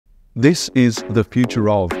This is The Future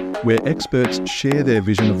Of, where experts share their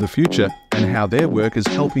vision of the future and how their work is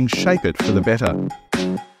helping shape it for the better.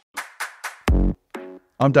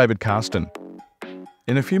 I'm David Karsten.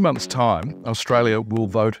 In a few months' time, Australia will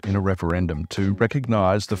vote in a referendum to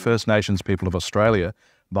recognise the First Nations people of Australia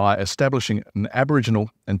by establishing an Aboriginal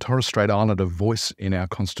and Torres Strait Islander voice in our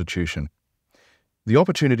Constitution. The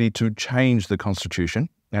opportunity to change the Constitution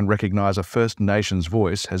and recognise a First Nations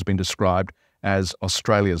voice has been described as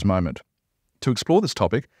Australia's moment. To explore this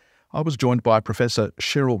topic, I was joined by Professor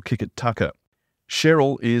Cheryl Kickett-Tucker.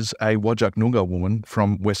 Cheryl is a Whadjuk Noongar woman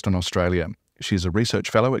from Western Australia. She's a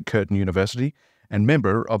research fellow at Curtin University and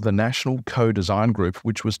member of the National Co-Design Group,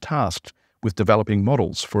 which was tasked with developing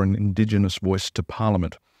models for an Indigenous voice to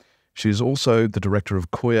Parliament. She is also the director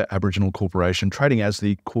of Koya Aboriginal Corporation, trading as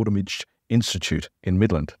the Quartermidge Institute in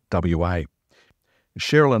Midland, WA.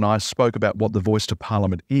 Cheryl and I spoke about what the Voice to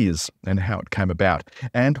Parliament is and how it came about,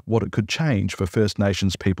 and what it could change for First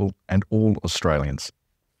Nations people and all Australians.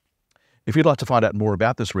 If you'd like to find out more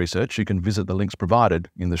about this research, you can visit the links provided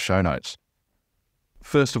in the show notes.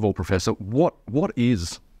 First of all, Professor, what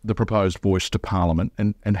is the proposed Voice to Parliament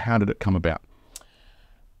and how did it come about?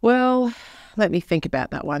 Well, let me think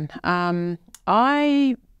about that one.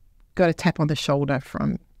 I got a tap on the shoulder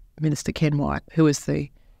from Minister Ken White, who is the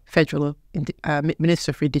Federal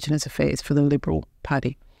Minister for Indigenous Affairs for the Liberal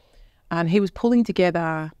Party. And he was pulling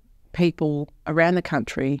together people around the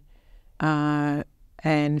country and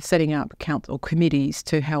setting up council committees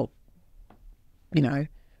to help,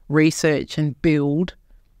 research and build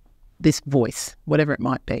this voice, whatever it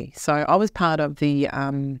might be. So I was part of the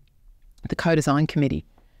co-design committee.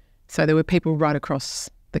 So there were people right across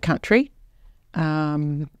the country,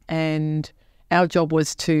 and our job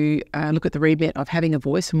was to look at the remit of having a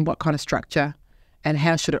voice and what kind of structure and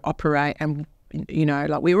how should it operate. And,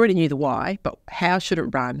 we already knew the why, but how should it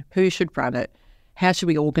run? Who should run it? How should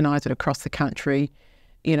we organise it across the country?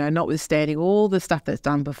 Notwithstanding all the stuff that's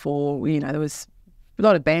done before, there was a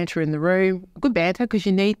lot of banter in the room. Good banter, because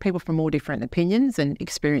you need people from all different opinions and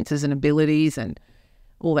experiences and abilities and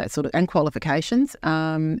all that sort of, and qualifications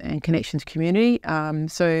and connection to community.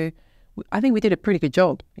 So I think we did a pretty good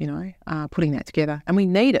job, putting that together. And we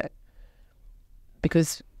need it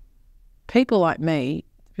because people like me,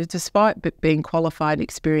 despite being qualified,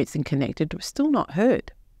 experienced and connected, were still not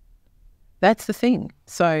heard. That's the thing.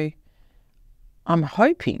 So I'm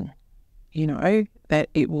hoping, that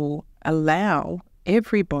it will allow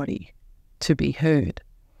everybody to be heard.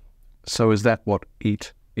 So is that what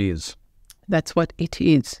it is? That's what it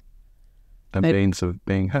is. A means of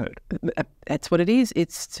being heard. That's what it is.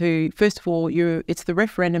 It's to, first of all, it's the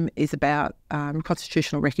referendum is about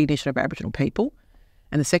constitutional recognition of Aboriginal people.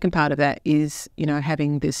 And the second part of that is,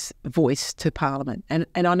 having this voice to Parliament. And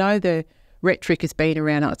I know the rhetoric has been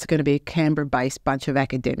around, it's going to be a Canberra-based bunch of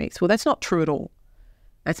academics. Well, that's not true at all.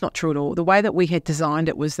 That's not true at all. The way that we had designed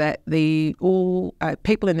it was that all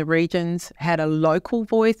people in the regions had a local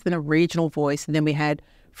voice and a regional voice. And then we had,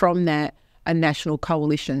 from that, a national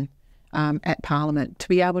coalition at Parliament to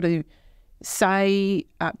be able to say,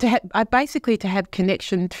 to have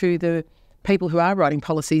connection to the people who are writing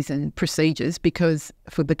policies and procedures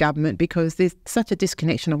for the government, because there's such a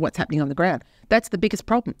disconnection of what's happening on the ground. That's the biggest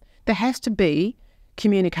problem. There has to be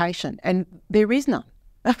communication, and there is none.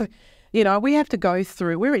 We have to go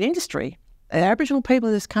through, we're an industry. Aboriginal people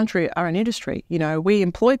in this country are an industry. We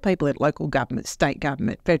employ people at local government, state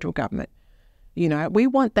government, federal government. We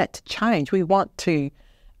want that to change. We want to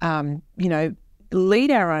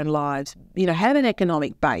lead our own lives, have an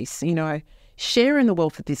economic base, share in the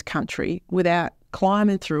wealth of this country without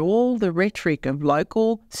climbing through all the rhetoric of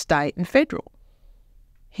local, state and federal.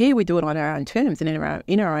 Here we do it on our own terms and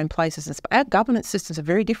in our own places. And our governance systems are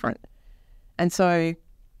very different. And so,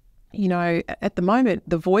 at the moment,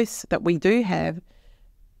 the voice that we do have,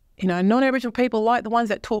 non-Aboriginal people like the ones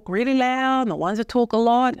that talk really loud and the ones that talk a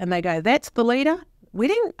lot, and they go, that's the leader. We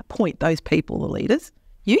didn't appoint those people the leaders.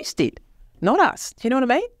 You did, not us. Do you know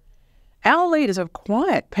what I mean? Our leaders are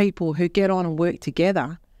quiet people who get on and work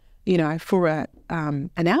together, for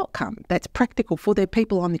an outcome that's practical for their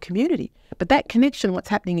people on the community. But that connection, what's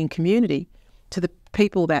happening in community, to the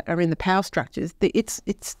people that are in the power structures, it's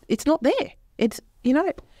not there. It's,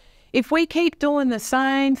 if we keep doing the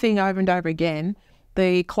same thing over and over again,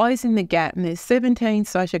 the closing the gap, and there's 17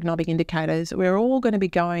 socioeconomic indicators, we're all going to be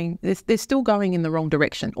going, they're still going in the wrong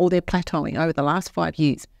direction, or they're plateauing over the last 5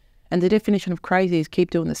 years. And the definition of crazy is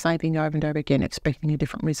keep doing the same thing over and over again, expecting a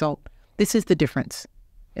different result. This is the difference.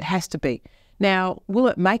 It has to be. Now, will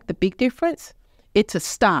it make the big difference? It's a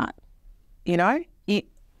start. Being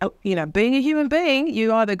a human being,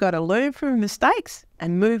 you either got to learn from mistakes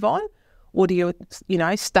and move on? Or do you,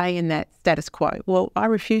 stay in that status quo? Well, I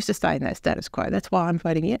refuse to stay in that status quo. That's why I'm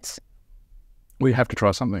voting yes. We have to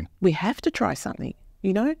try something. We have to try something,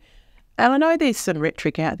 And I know there's some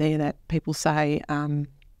rhetoric out there that people say,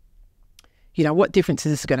 what difference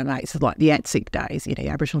is this going to make? It's like the ATSIC days,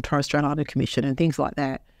 Aboriginal and Torres Strait Islander Commission and things like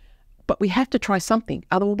that. But we have to try something.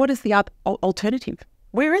 Otherwise, what is the alternative?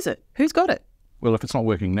 Where is it? Who's got it? Well, if it's not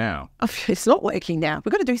working now. It's not working now.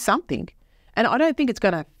 We've got to do something. And I don't think it's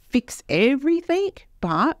going to fix everything,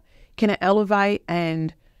 but can it elevate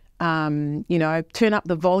and, turn up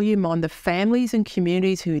the volume on the families and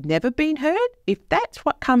communities who had never been heard? If that's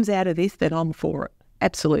what comes out of this, then I'm for it.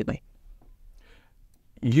 Absolutely.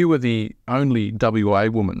 You were the only WA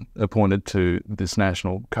woman appointed to this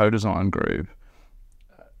national co-design group.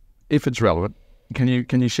 If it's relevant, can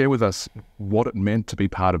you share with us what it meant to be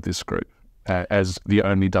part of this group as the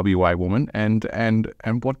only WA woman and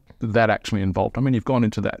what that actually involved? I mean, you've gone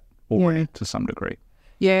into that already to some degree.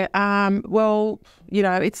 Yeah.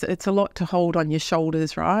 It's a lot to hold on your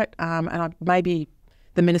shoulders, right? Maybe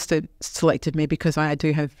the minister selected me because I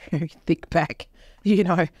do have very thick back.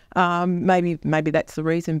 Maybe that's the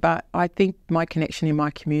reason. But I think my connection in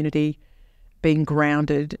my community, being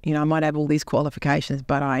grounded, I might have all these qualifications,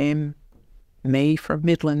 but I am me from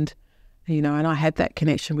Midland, and I have that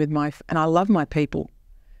connection with and I love my people.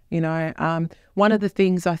 One of the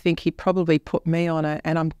things I think he probably put me on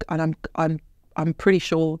and I'm pretty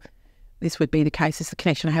sure this would be the case, is the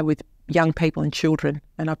connection I have with young people and children.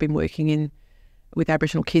 And I've been working with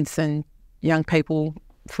Aboriginal kids and young people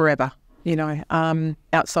forever,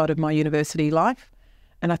 outside of my university life.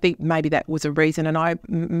 And I think maybe that was a reason. And I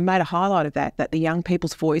made a highlight of that the young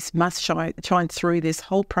people's voice must shine through this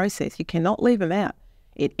whole process. You cannot leave them out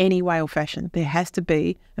in any way or fashion. There has to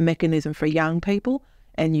be a mechanism for young people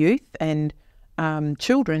and youth and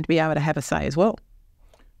children to be able to have a say as well.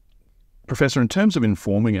 Professor, in terms of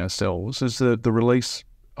informing ourselves, is the release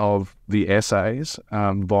of the essays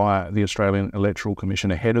via the Australian Electoral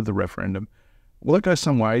Commission ahead of the referendum, will it go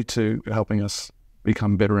some way to helping us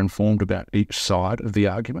become better informed about each side of the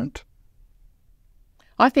argument?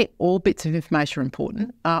 I think all bits of information are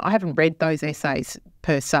important. I haven't read those essays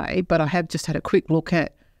per se, but I have just had a quick look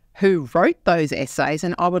at who wrote those essays,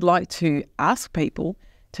 and I would like to ask people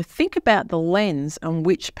to think about the lens on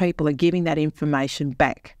which people are giving that information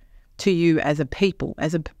back to you as a people,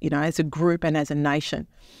 as a group and as a nation.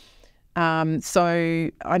 So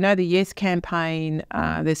I know the Yes campaign,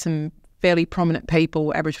 there's some fairly prominent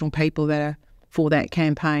people, Aboriginal people, that are for that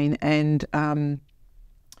campaign, and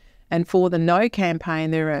for the No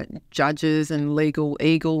campaign, there are judges and legal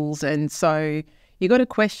eagles, and so you got to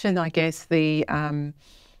question, I guess, the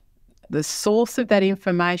source of that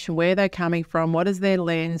information, where they're coming from, what is their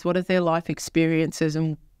lens, what is their life experiences,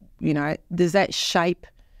 and does that shape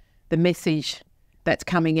the message that's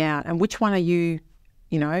coming out, and which one are you're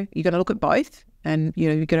going to look at both, and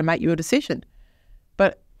you're going to make your decision.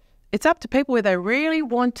 But it's up to people where they really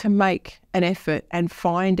want to make an effort and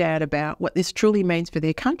find out about what this truly means for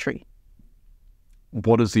their country.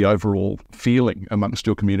 What is the overall feeling amongst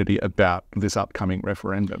your community about this upcoming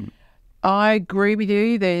referendum? I agree with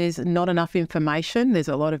you. There's not enough information. There's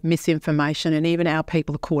a lot of misinformation, and even our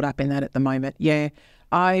people are caught up in that at the moment. Yeah.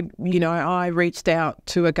 I reached out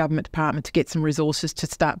to a government department to get some resources to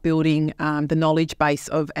start building the knowledge base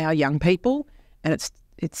of our young people, and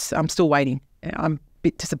I'm still waiting. I'm a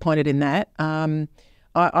bit disappointed in that. I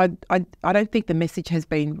don't think the message has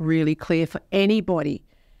been really clear for anybody,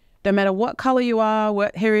 no matter what colour you are,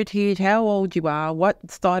 what heritage, how old you are,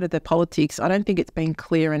 what side of the politics. I don't think it's been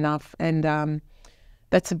clear enough, and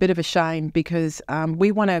that's a bit of a shame, because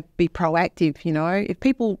we want to be proactive. If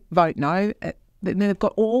people vote no, then they've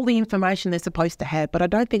got all the information they're supposed to have, but I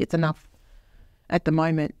don't think it's enough at the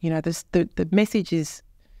moment. The message is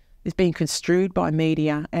being construed by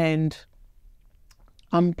media, and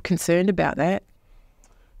I'm concerned about that.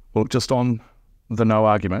 Well, just on the no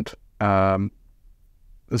argument,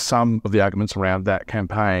 some of the arguments around that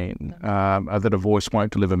campaign are that a voice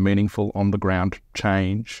won't deliver meaningful on-the-ground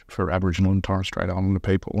change for Aboriginal and Torres Strait Islander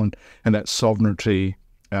people, and that sovereignty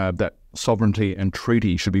and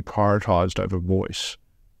treaty should be prioritised over voice.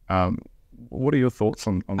 What are your thoughts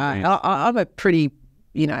on these? I'm a pretty,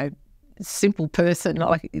 simple person.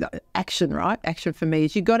 Like action, right? Action for me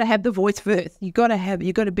is you've got to have the voice first. You've got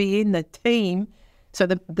to be in the team, so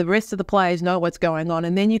the rest of the players know what's going on,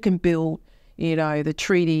 and then you can build, the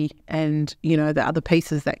treaty and the other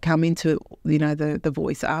pieces that come into the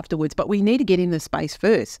voice afterwards. But we need to get in the space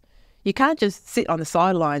first. You can't just sit on the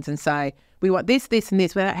sidelines and say, we want this, this and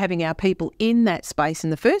this, without having our people in that space in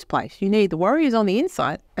the first place. You need the warriors on the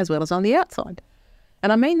inside as well as on the outside.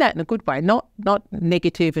 And I mean that in a good way, not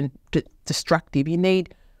negative and destructive. You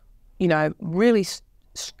need, really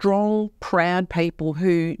strong, proud people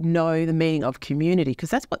who know the meaning of community, because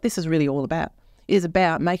that's what this is really all about. It is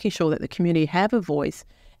about making sure that the community have a voice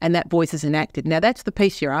and that voice is enacted. Now, that's the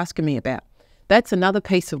piece you're asking me about. That's another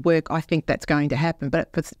piece of work I think that's going to happen. But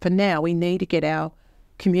for now, we need to get our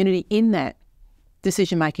community in that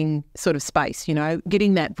decision-making sort of space,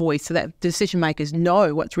 getting that voice so that decision-makers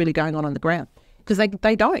know what's really going on the ground, because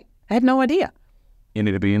they don't. They have no idea. You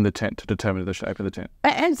need to be in the tent to determine the shape of the tent.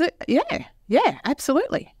 Yeah,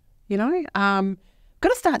 absolutely. Got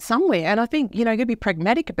to start somewhere. And I think, got to be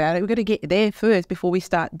pragmatic about it. We've got to get there first before we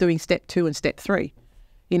start doing step 2 and step 3.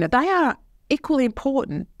 They are equally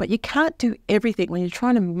important, but you can't do everything when you're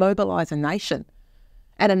trying to mobilise a nation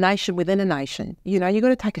and a nation within a nation. You've got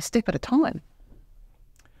to take a step at a time.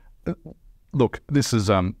 Look, this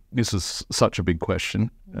is such a big question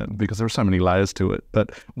because there are so many layers to it.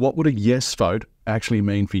 But what would a yes vote actually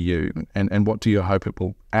mean for you, and what do you hope it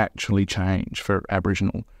will actually change for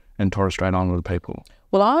Aboriginal and Torres Strait Islander people?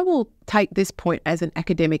 Well, I will take this point as an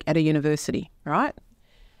academic at a university, right?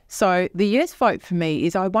 So the yes vote for me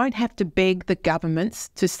is I won't have to beg the governments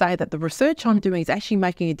to say that the research I'm doing is actually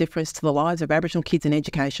making a difference to the lives of Aboriginal kids in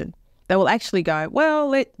education. They will actually go,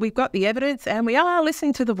 well, we've got the evidence and we are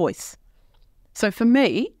listening to the voice. So for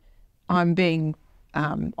me, I'm being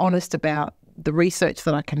honest about the research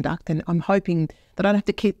that I conduct, and I'm hoping that I don't have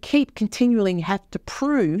to keep continually have to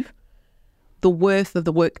prove the worth of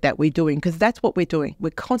the work that we're doing, because that's what we're doing.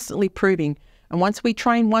 We're constantly proving. And once we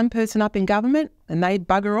train one person up in government and they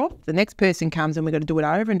bugger off, the next person comes and we've got to do it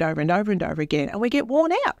over and over and over and over again. And we get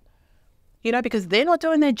worn out, because they're not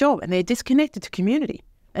doing their job and they're disconnected to community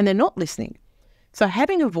and they're not listening. So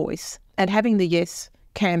having a voice and having the Yes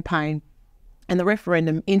campaign and the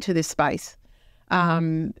referendum into this space,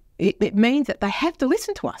 it means that they have to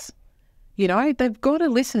listen to us. They've got to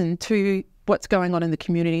listen to what's going on in the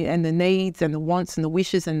community and the needs and the wants and the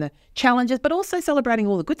wishes and the challenges, but also celebrating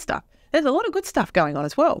all the good stuff. There's a lot of good stuff going on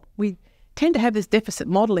as well. We tend to have this deficit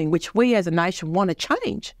modelling, which we as a nation want to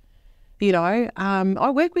change.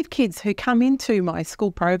 I work with kids who come into my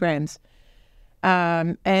school programs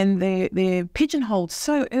and they're pigeonholed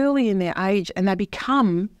so early in their age and they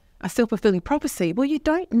become a self-fulfilling prophecy. Well, you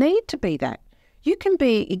don't need to be that. You can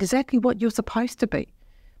be exactly what you're supposed to be,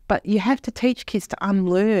 but you have to teach kids to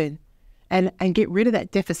unlearn and get rid of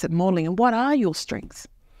that deficit modelling. And what are your strengths?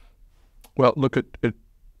 Well, look,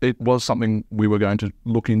 it was something we were going to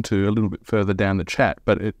look into a little bit further down the chat,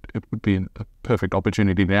 but it would be a perfect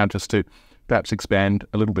opportunity now just to perhaps expand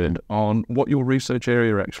a little bit on what your research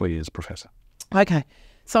area actually is, Professor. Okay.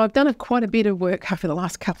 So I've done quite a bit of work over the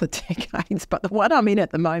last couple of decades, but the one I'm in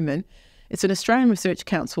at the moment, it's an Australian Research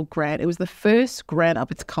Council grant. It was the first grant of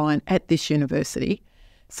its kind at this university.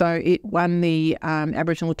 So it won the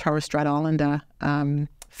Aboriginal Torres Strait Islander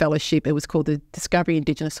Fellowship. It was called the Discovery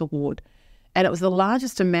Indigenous Award. And it was the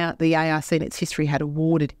largest amount the ARC in its history had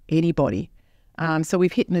awarded anybody. So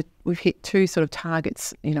we've hit 2 sort of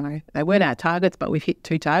targets. They weren't our targets, but we've hit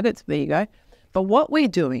 2 targets. There you go. But what we're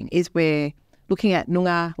doing is we're looking at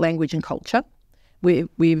Noongar language and culture.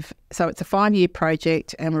 So it's a 5-year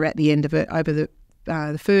project, and we're at the end of it. Over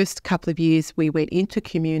the first couple of years, we went into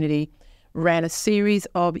community, ran a series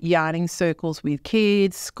of yarning circles with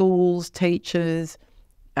kids, schools, teachers,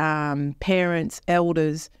 parents,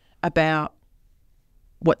 elders about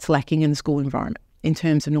what's lacking in the school environment in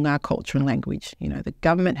terms of Noongar culture and language. The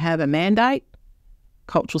government have a mandate,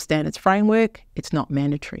 cultural standards framework, it's not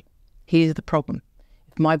mandatory. Here's the problem.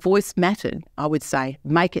 If my voice mattered, I would say,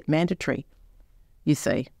 make it mandatory, you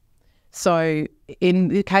see. So in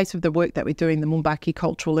the case of the work that we're doing, the Mumbaki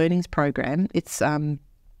Cultural Learnings Program, it's a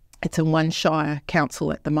 1 shire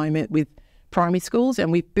council at the moment with primary schools,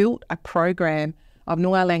 and we've built a program of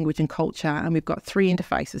Noongar language and culture, and we've got 3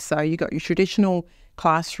 interfaces. So you've got your traditional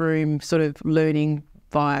classroom sort of learning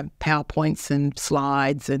via PowerPoints and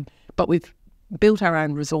slides, but we've built our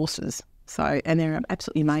own resources. And they're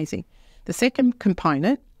absolutely amazing. The second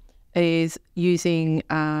component is using,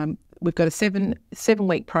 we've got a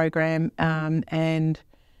 7-week program, and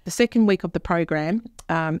the second week of the program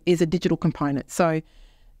is a digital component. So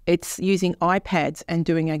it's using iPads and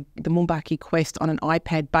doing the Mumbaki quest on an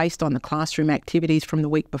iPad based on the classroom activities from the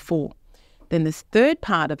week before. Then this third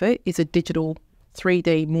part of it is a digital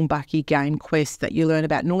 3D Mumbaki game quest that you learn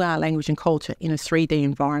about Noongar language and culture in a 3D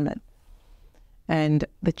environment. And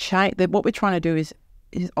what we're trying to do is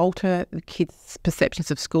alter the kids'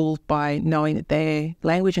 perceptions of schools by knowing that their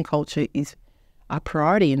language and culture is a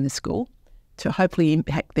priority in the school to hopefully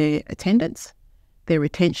impact their attendance, their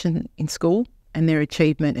retention in school, and their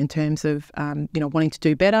achievement in terms of, wanting to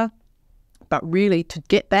do better. But really, to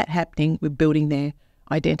get that happening, we're building their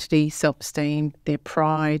identity, self-esteem, their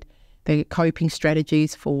pride, their coping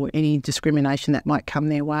strategies for any discrimination that might come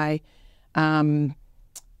their way. And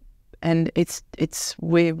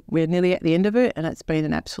we're nearly at the end of it, and it's been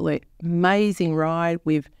an absolute amazing ride.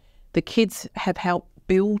 The kids have helped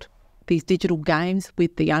build these digital games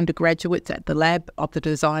with the undergraduates at the lab of the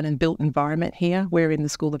design and built environment here. We're in the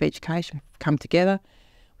School of Education, come together.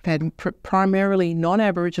 We've had primarily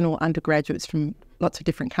non-Aboriginal undergraduates from lots of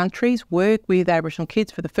different countries work with Aboriginal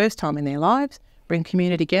kids for the first time in their lives, bring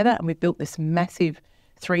community together, and we've built this massive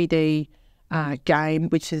 3D game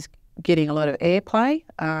which is getting a lot of airplay.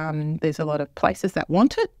 There's a lot of places that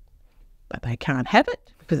want it, but they can't have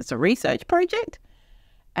it because it's a research project.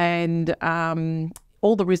 And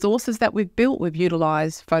all the resources that we've built, we've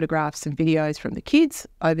utilised photographs and videos from the kids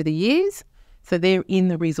over the years. So they're in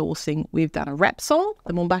the resourcing. We've done a rap song,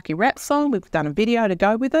 the Moombaki rap song. We've done a video to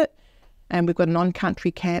go with it. And we've got a non-country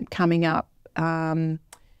camp coming up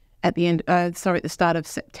at the start of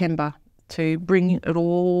September to bring it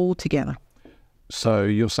all together. So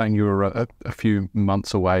you're saying you were a few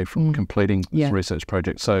months away from completing this research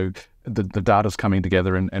project. So the data's coming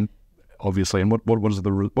together and obviously, and what are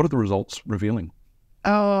the results revealing?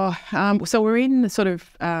 So we're in the sort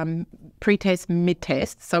of pre-test,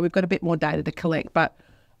 mid-test, so we've got a bit more data to collect, but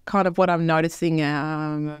kind of what I'm noticing,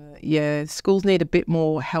 schools need a bit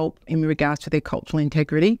more help in regards to their cultural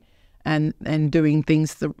integrity and doing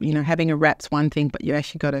things, having a rap's one thing, but you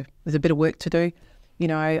actually there's a bit of work to do,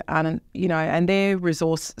 and their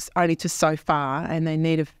resource is only just so far, and they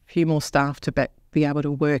need a few more staff to be able to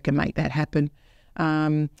work and make that happen.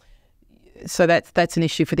 So that's an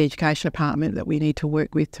issue for the Education Department that we need to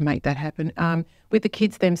work with to make that happen. With the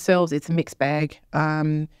kids themselves, it's a mixed bag,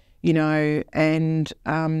 and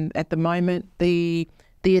at the moment the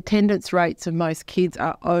attendance rates of most kids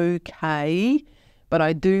are okay, but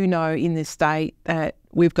I do know in this state that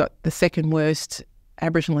we've got the second worst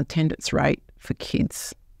Aboriginal attendance rate for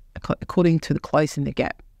kids, according to the Closing the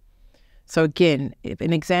Gap. So again,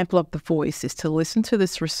 an example of the voice is to listen to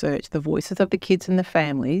this research, the voices of the kids and the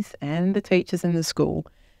families and the teachers in the school,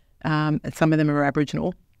 and some of them are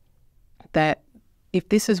Aboriginal, that if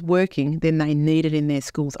this is working, then they need it in their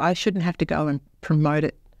schools. I shouldn't have to go and promote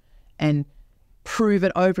it and prove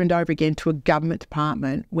it over and over again to a government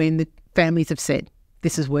department when the families have said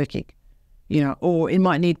this is working, or it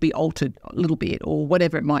might need to be altered a little bit or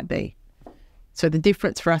whatever it might be. So the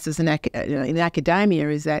difference for us as in academia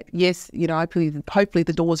is that, yes, I believe hopefully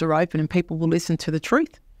the doors are open and people will listen to the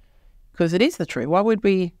truth, because it is the truth. Why would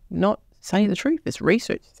we not say the truth? It's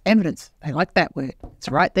research, it's evidence. They like that word. It's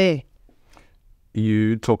right there.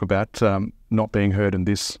 You talk about not being heard in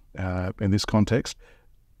this context.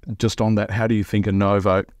 Just on that, how do you think a no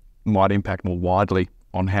vote might impact more widely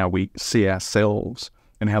on how we see ourselves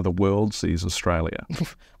and how the world sees Australia?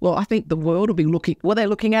 Well, I think the world will be looking, they're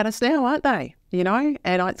looking at us now, aren't they? And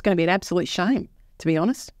it's going to be an absolute shame, to be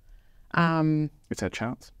honest. It's our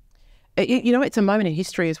chance. It's a moment in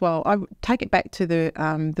history as well. I take it back to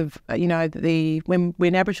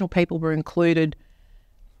when Aboriginal people were included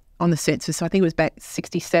on the census. So I think it was back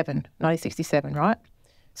 1967, right?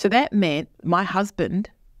 So that meant my husband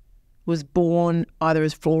was born either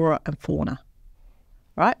as flora and fauna.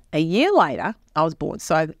 Right? A year later, I was born.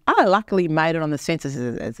 So I luckily made it on the census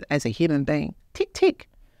as a human being. Tick, tick.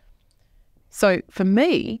 So for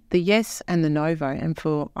me, the yes and the no vote, and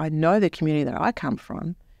I know the community that I come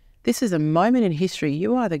from, this is a moment in history.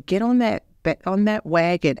 You either get on that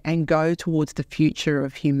wagon and go towards the future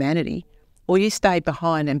of humanity, or you stay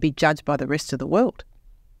behind and be judged by the rest of the world.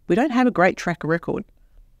 We don't have a great track record,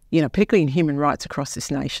 particularly in human rights across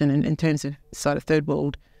this nation, and in terms of sort of third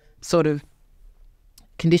world sort of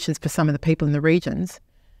conditions for some of the people in the regions.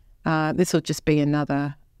 This will just be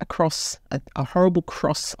another a horrible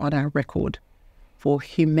cross on our record for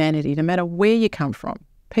humanity, no matter where you come from.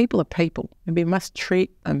 People are people, and we must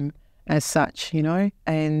treat them as such,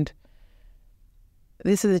 and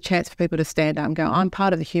this is a chance for people to stand up and go, I'm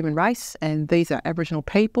part of the human race, and these are Aboriginal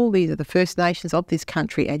people, these are the First Nations of this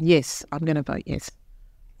country, and yes, I'm going to vote yes.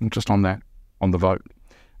 And just on that, on the vote,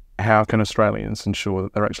 how can Australians ensure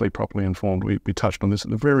that they're actually properly informed? We touched on this at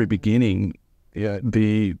the very beginning,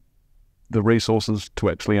 the resources to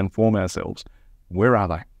actually inform ourselves. Where are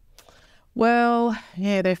they? Well,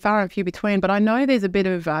 they're far and few between, but I know there's a bit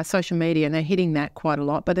of social media, and they're hitting that quite a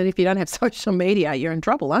lot. But if you don't have social media, you're in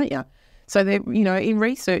trouble, aren't you? So, in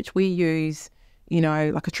research, we use,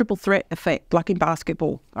 like a triple threat effect, like in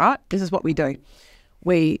basketball, all right? This is what we do.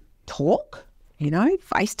 We talk,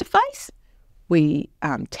 face to face. We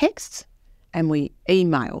text, and we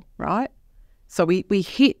email, right? So we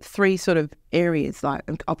hit 3 sort of areas like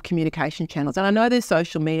of communication channels. And I know there's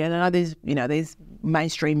social media, and I know there's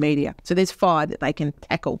mainstream media. So there's 5 that they can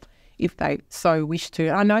tackle if they so wish to.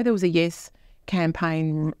 I know there was a Yes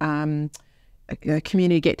campaign, a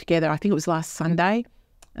community get-together, I think it was last Sunday,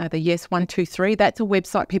 the Yes 123. That's a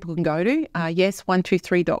website people can go to,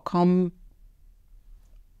 yes123.com,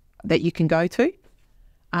 that you can go to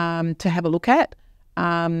have a look at.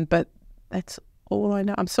 But that's all I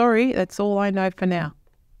know. I'm sorry, that's all I know for now.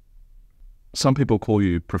 Some people call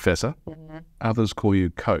you Professor, others call you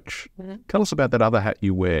Coach. Tell us about that other hat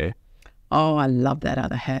you wear. Oh, I love that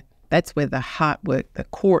other hat. That's where the heart work, the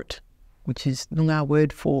court, which is Noongar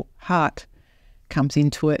word for heart, comes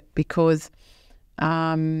into it, because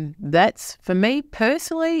that's, for me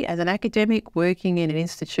personally, as an academic working in an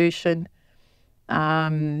institution,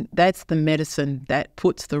 that's the medicine that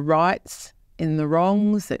puts the rights in the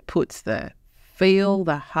wrongs, that puts the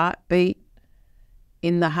heartbeat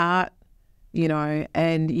in the heart,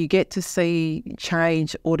 and you get to see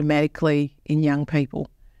change automatically in young people,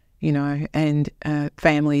 and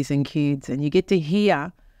families and kids, and you get to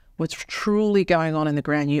hear what's truly going on in the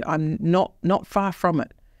ground. I'm not far from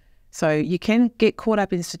it. So you can get caught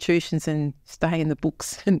up in institutions and stay in the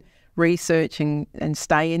books and research and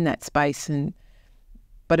stay in that space,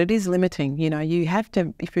 but it is limiting. You have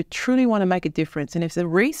to, if you truly want to make a difference, and if the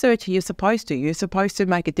researcher, you're supposed to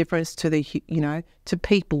make a difference to to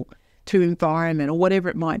people, to environment, or whatever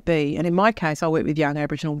it might be. And in my case, I work with young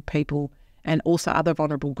Aboriginal people and also other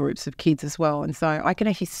vulnerable groups of kids as well. And so I can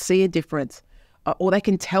actually see a difference, or they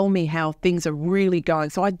can tell me how things are really going.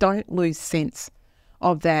 So I don't lose sense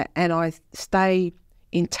of that, and I stay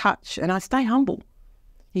in touch, and I stay humble.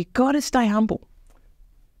 You've got to stay humble.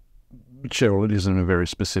 Cheryl, it is in a very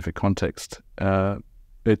specific context.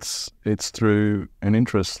 It's through an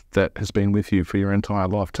interest that has been with you for your entire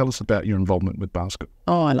life. Tell us about your involvement with basketball.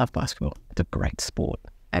 Oh, I love basketball. It's a great sport,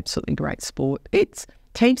 absolutely great sport. It's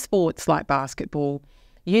team sports like basketball.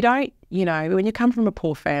 You don't, when you come from a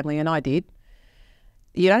poor family, and I did,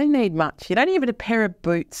 you don't need much. You don't even need a pair of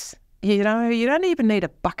boots. You don't even need a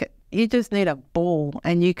bucket. You just need a ball,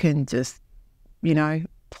 and you can just,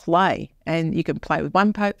 play. And you can play with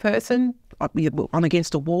one person on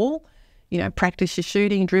against a wall, practice your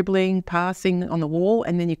shooting, dribbling, passing on the wall,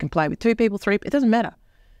 and then you can play with 2 people, 3 people. It doesn't matter.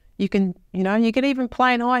 You can, you can even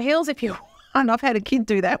play in high heels if you want. I've had a kid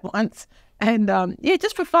do that once. And,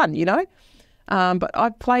 just for fun, But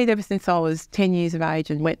I've played ever since I was 10 years of age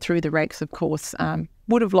and went through the ranks, of course.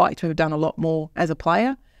 Would have liked to have done a lot more as a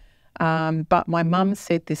player. But my mum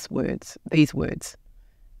said these words,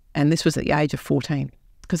 and this was at the age of 14,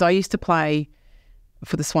 because I used to play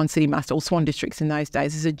for the Swan City Muster, or Swan Districts in those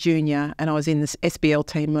days, as a junior, and I was in this SBL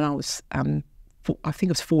team when I was, I think it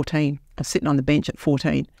was 14. I was sitting on the bench at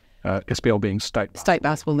 14. SBL being State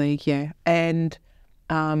Basketball League, yeah. And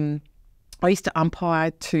I used to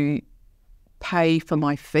umpire to pay for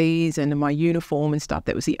my fees and my uniform and stuff.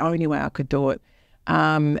 That was the only way I could do it.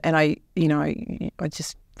 And I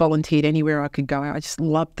just volunteered anywhere I could go. I just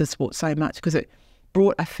loved the sport so much because it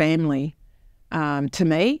brought a family to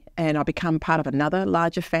me, and I become part of another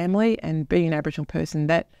larger family. And being an Aboriginal person,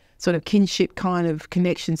 that sort of kinship kind of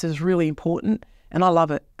connections is really important, and I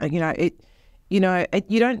love it. You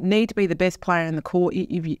don't need to be the best player in the court.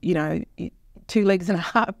 You 2 legs and a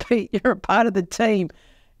heartbeat. You're a part of the team,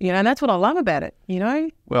 and that's what I love about it.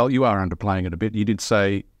 Well, you are underplaying it a bit. You did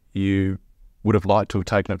say you would have liked to have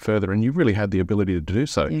taken it further, and you really had the ability to do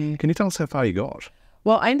so. Yeah. Can you tell us how far you got?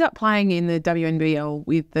 Well, I ended up playing in the WNBL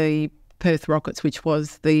with the Perth Rockets, which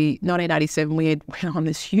was the 1987. We went on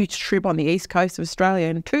this huge trip on the east coast of Australia,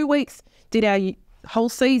 and 2 weeks did our whole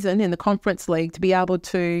season in the Conference League to be able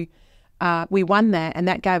to. We won that, and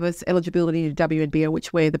that gave us eligibility to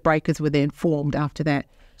WNBL, where the Breakers were then formed after that.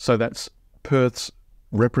 So that's Perth's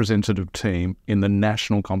representative team in the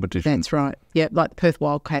national competition. That's right. Yeah, like the Perth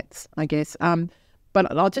Wildcats, I guess.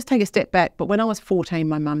 But I'll just take a step back. But when I was 14,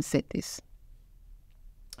 my mum said this: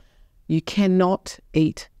 you cannot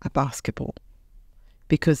eat a basketball,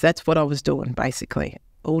 because that's what I was doing basically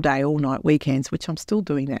all day, all night, weekends, which I'm still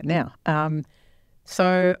doing that now.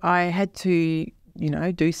 So I had to,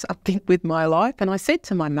 do something with my life. And I said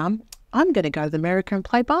to my mum, I'm going to go to America and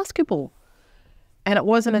play basketball. And it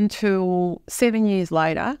wasn't until 7 years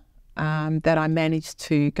later that I managed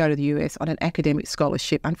to go to the US on an academic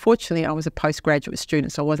scholarship. Unfortunately, I was a postgraduate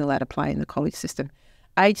student, so I wasn't allowed to play in the college system.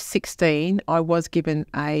 Age 16, I was given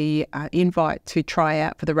a invite to try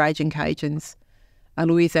out for the Raging Cajuns,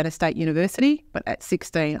 Louisiana State University. But at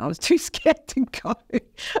 16, I was too scared to go,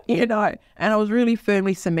 and I was really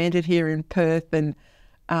firmly cemented here in Perth. And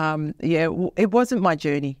It wasn't my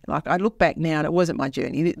journey. Like, I look back now and it wasn't my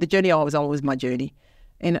journey. The journey I was on was my journey.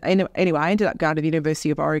 And anyway, I ended up going to the University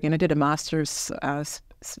of Oregon. I did a Master of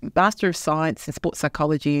Science in Sports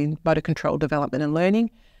Psychology and Motor Control Development and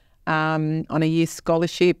Learning on a year's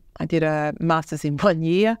scholarship. I did a Master's in 1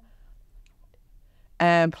 year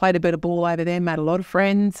and played a bit of ball over there, made a lot of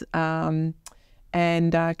friends, and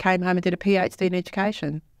came home and did a PhD in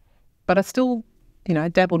education. But I still,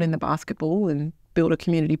 dabbled in the basketball and built a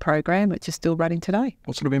community program, which is still running today.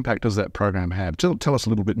 What sort of impact does that program have? Tell us a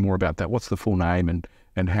little bit more about that. What's the full name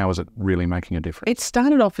and how is it really making a difference? It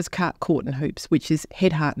started off as Curtin Hoops, which is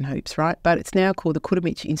Head, Heart and Hoops, right? But it's now called the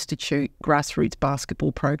Kurumich Institute Grassroots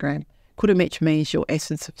Basketball Program. Kurumich means your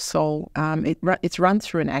essence of soul. It's run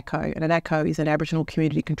through an ACO, and an ACO is an Aboriginal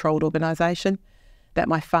community-controlled organisation that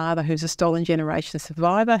my father, who's a stolen generation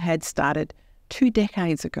survivor, had started 2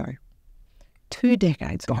 decades ago. 2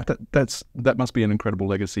 decades ago. Oh, that must be an incredible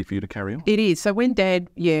legacy for you to carry on. It is. So when Dad,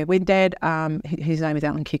 his name is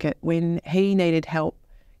Alan Kickett, when he needed help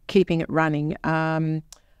keeping it running, I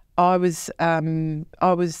was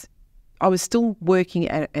still working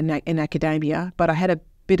in academia, but I had a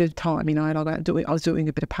bit of time, I was doing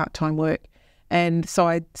a bit of part-time work. And so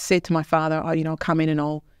I said to my father, I'll come in and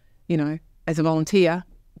I'll, as a volunteer,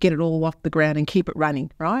 get it all off the ground and keep it running,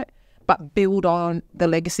 right? But build on the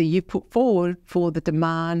legacy you've put forward for the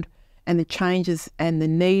demand and the changes and the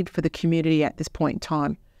need for the community at this point in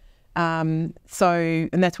time. And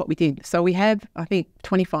that's what we did. So we have, I think,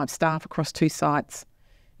 25 staff across 2 sites.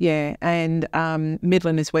 Yeah, and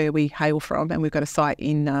Midland is where we hail from, and we've got a site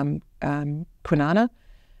in Kwinana.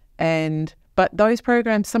 But those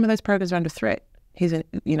programs, some of those programs are under threat. Because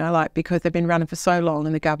they've been running for so long,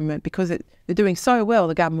 and the government, because they're doing so well,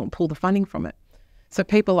 the government will pull the funding from it. So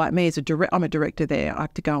people like me, I'm a director there, I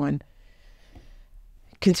have to go and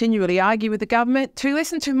continually argue with the government to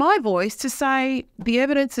listen to my voice to say the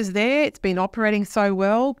evidence is there, it's been operating so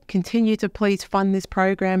well, continue to please fund this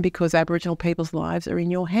program because Aboriginal people's lives are in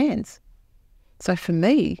your hands. So for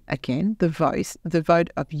me, again, the vote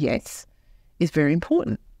of yes is very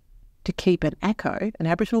important to keep an ACO, an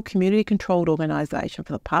Aboriginal community-controlled organisation,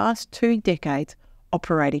 for the past 2 decades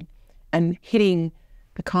operating and hitting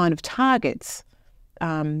the kind of targets,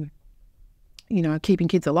 keeping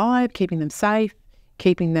kids alive, keeping them safe,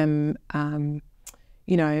 keeping them,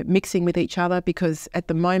 mixing with each other, because at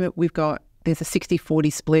the moment there's a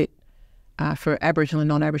 60-40 split for Aboriginal and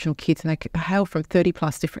non-Aboriginal kids, and they hail from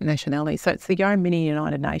 30-plus different nationalities. So it's the Yo Mini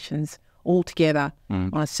United Nations all together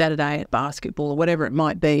on a Saturday at basketball or whatever it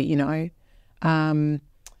might be,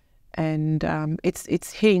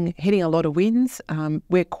 it's hitting a lot of wins.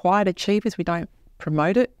 We're quiet achievers. We don't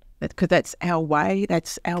promote it because that's our way.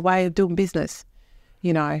 That's our way of doing business,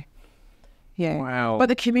 Yeah. Wow. But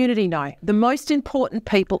the community know. The most important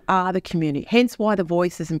people are the community, hence why the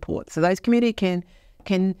voice is important. So those community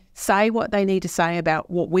can say what they need to say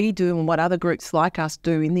about what we do and what other groups like us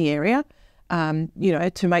do in the area,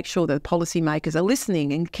 to make sure that the policymakers are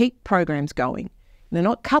listening and keep programs going. They're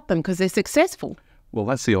not cut them because they're successful. Well,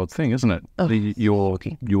 that's the odd thing, isn't it? Oh,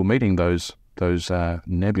 you're meeting those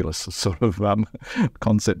nebulous sort of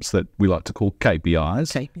concepts that we like to call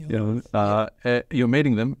KPIs. You're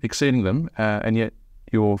meeting them, exceeding them, and yet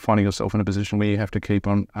you're finding yourself in a position where you have to keep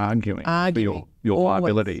on arguing for your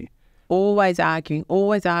viability. Always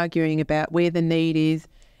arguing about where the need is.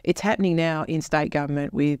 It's happening now in state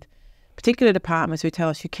government with particular departments who tell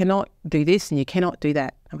us you cannot do this and you cannot do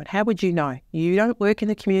that. I mean, how would you know? You don't work in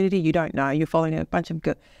the community, you don't know. You're following a bunch of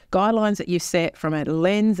guidelines that you've set from a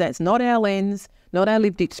lens that's not our lens, not our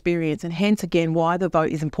lived experience, and hence, again, why the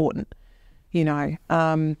vote is important.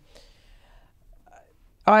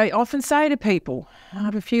 I often say to people, I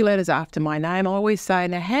have a few letters after my name. I always say,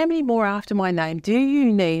 now, how many more after my name do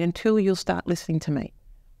you need until you'll start listening to me?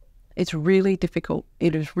 It's really difficult.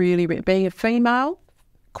 It is really, being a female,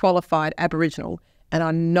 qualified Aboriginal, and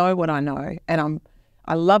I know what I know, and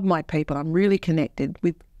I love my people. I'm really connected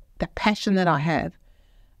with the passion that I have.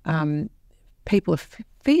 People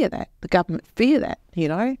fear that. The government fear that,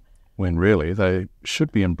 When really they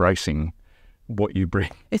should be embracing what you bring.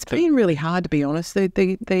 It's been really hard, to be honest.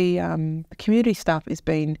 The community stuff has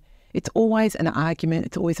been, it's always an argument.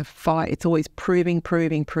 It's always a fight. It's always proving.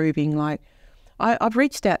 Like, I've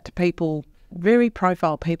reached out to people, very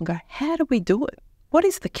profile people, and go, how do we do it? What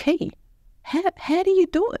is the key? How do you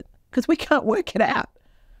do it? Because we can't work it out.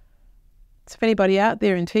 So if anybody out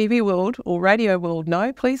there in TV world or radio world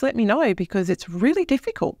know, please let me know, because it's really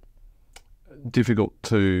difficult. Difficult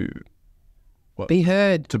to... What? Be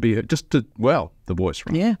heard. To be heard. The voice,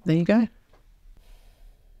 right? Yeah, there you go.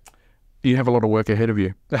 You have a lot of work ahead of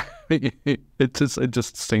you. It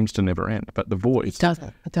just seems to never end. But the voice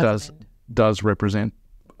does represent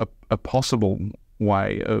a possible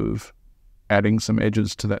way of adding some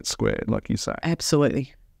edges to that square, like you say.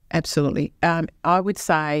 Absolutely. I would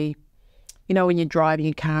say, when you're driving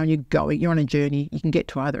your car and you're on a journey, you can get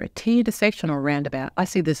to either a T-intersection or a roundabout. I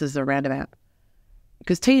see this as a roundabout.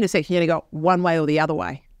 Because T-intersection, you only go one way or the other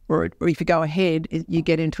way. Or if you go ahead, you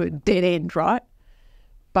get into a dead end, right?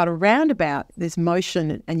 But a roundabout, there's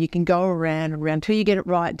motion, and you can go around and around until you get it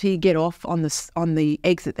right, until you get off on the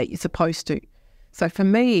exit that you're supposed to. So for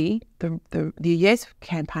me, the Yes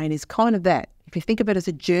campaign is kind of that. If you think of it as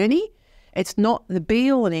a journey, it's not the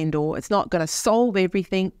be-all and end-all. It's not going to solve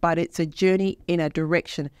everything, but it's a journey in a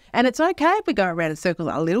direction. And it's okay if we go around in circles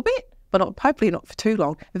a little bit, but hopefully not for too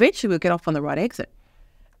long. Eventually we'll get off on the right exit.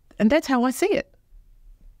 And that's how I see it.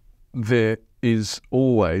 There is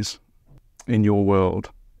always, in your world,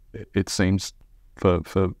 it seems, for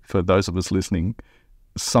those of us listening,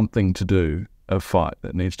 something to do, a fight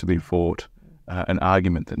that needs to be fought, an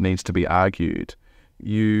argument that needs to be argued.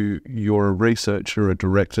 You're a researcher, a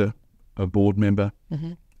director, a board member,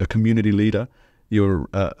 a community leader. You're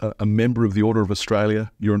a member of the Order of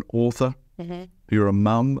Australia. You're an author. You're a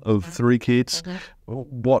mum of 3 kids.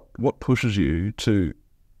 What pushes you to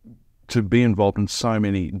be involved in so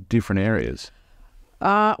many different areas?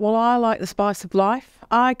 Well, I like the spice of life.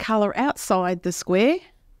 I colour outside the square.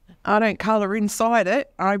 I don't colour inside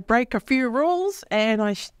it. I break a few rules, and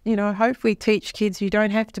I, hopefully teach kids you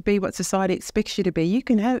don't have to be what society expects you to be. You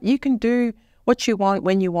can do what you want,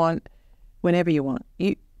 when you want, whenever you want.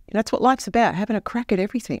 That's what life's about, having a crack at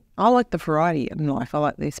everything. I like the variety in life. I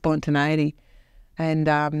like the spontaneity, and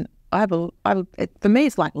for me,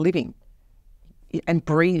 it's like living and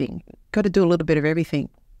breathing. Got to do a little bit of everything.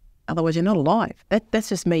 Otherwise, you're not alive. That's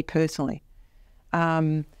just me personally.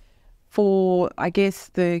 For, I guess,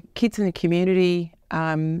 the kids in the community,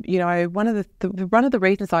 one of the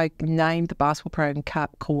reasons I named the basketball program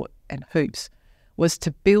Carp, Court and Hoops was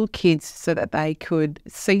to build kids so that they could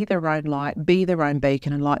see their own light, be their own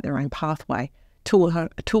beacon and light their own pathway to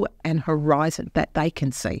an horizon that they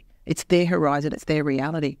can see. It's their horizon. It's their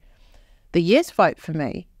reality. The Yes vote for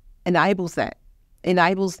me enables that,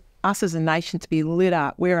 enables us as a nation to be lit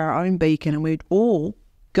up. We're our own beacon, and we're all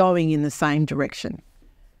going in the same direction,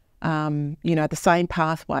 the same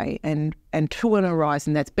pathway and to an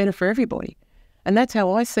horizon that's better for everybody. And that's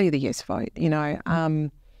how I see the Yes vote.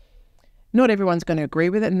 Not everyone's going to agree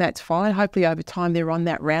with it, and that's fine. Hopefully over time they're on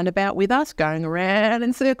that roundabout with us, going around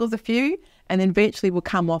in circles a few, and then eventually we'll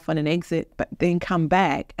come off on an exit, but then come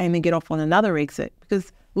back and then get off on another exit,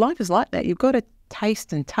 because life is like that. You've got to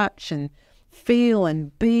taste and touch and feel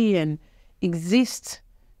and be and exist,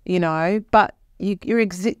 but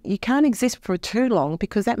you can't exist for too long,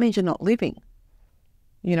 because that means you're not living,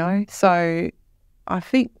 So I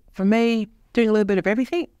think for me, doing a little bit of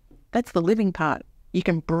everything, that's the living part. You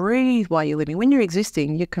can breathe while you're living. When you're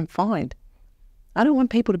existing, you're confined. I don't want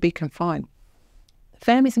people to be confined.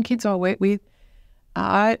 Families and kids I work with,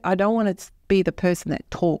 I don't want to be the person that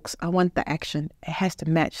talks. I want the action. It has to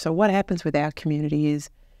match. So what happens with our community is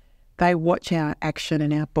they watch our action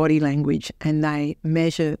and our body language, and they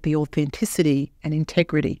measure the authenticity and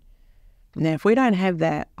integrity. Now, if we don't have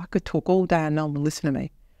that, I could talk all day and no one will listen to me.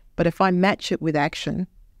 But if I match it with action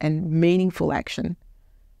and meaningful action,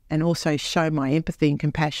 and also show my empathy and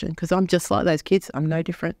compassion, because I'm just like those kids. I'm no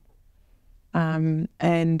different.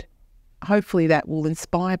 And hopefully that will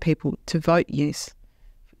inspire people to vote yes,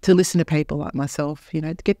 to listen to people like myself,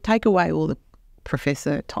 to take away all the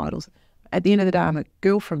professor titles. At the end of the day, I'm a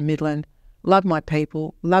girl from Midland, love my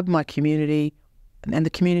people, love my community, and the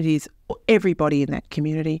community is everybody in that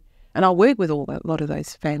community. And I work with a lot of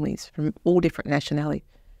those families from all different nationalities,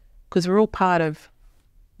 because we're all part of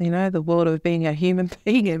the world of being a human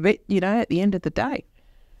being, at the end of the day.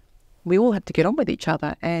 We all have to get on with each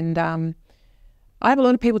other. And I have a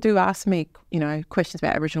lot of people do ask me, questions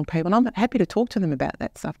about Aboriginal people, and I'm happy to talk to them about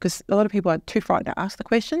that stuff, because a lot of people are too frightened to ask the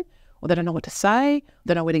question, or they don't know what to say,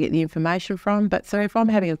 they don't know where to get the information from. But so if I'm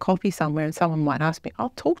having a coffee somewhere and someone might ask me,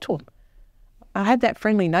 I'll talk to them. I have that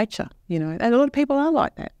friendly nature, and a lot of people are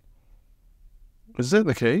like that. Is that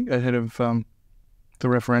the key ahead of the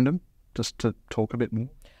referendum, just to talk a bit more?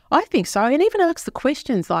 I think so, and even ask the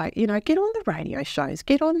questions like, get on the radio shows,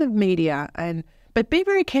 get on the media, but be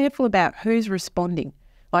very careful about who's responding.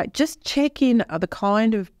 Like, just check in the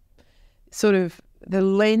kind of sort of the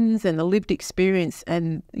lens and the lived experience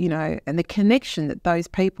and, and the connection that those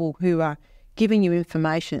people who are giving you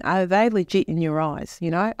information, are they legit in your eyes?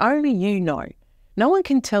 Only you know. No one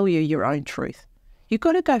can tell you your own truth. You've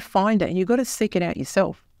got to go find it, and you've got to seek it out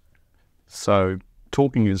yourself. So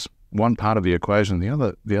talking is one part of the equation.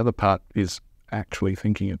 The other part is actually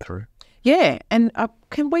thinking it through. Yeah, and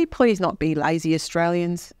can we please not be lazy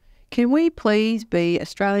Australians? Can we please be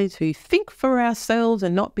Australians who think for ourselves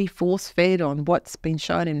and not be force-fed on what's been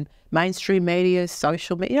shown in mainstream media,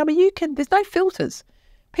 social media? I mean, there's no filters.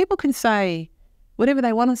 People can say whatever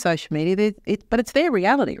they want on social media, but it's their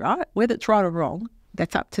reality, right? Whether it's right or wrong,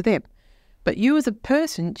 that's up to them. But you as a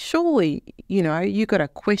person, surely, you've got to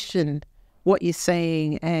question what you're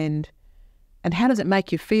seeing and how does it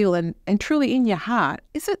make you feel? And truly in your heart,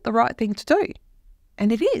 is it the right thing to do?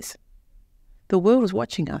 And it is. The world is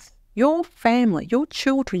watching us. Your family, your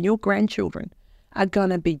children, your grandchildren are going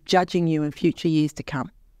to be judging you in future years to come.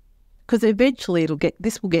 Because eventually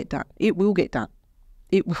this will get done. It will get done.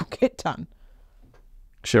 It will get done.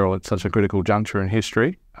 Cheryl, it's such a critical juncture in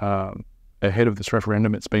history. Ahead of this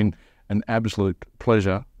referendum, it's been an absolute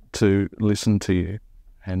pleasure to listen to you.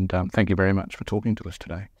 And thank you very much for talking to us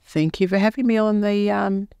today. Thank you for having me on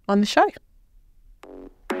the show.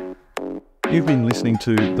 You've been listening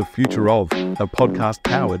to The Future Of, a podcast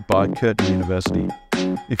powered by Curtin University.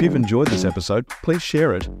 If you've enjoyed this episode, please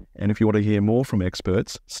share it. And if you want to hear more from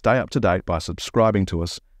experts, stay up to date by subscribing to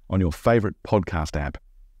us on your favourite podcast app.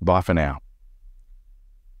 Bye for now.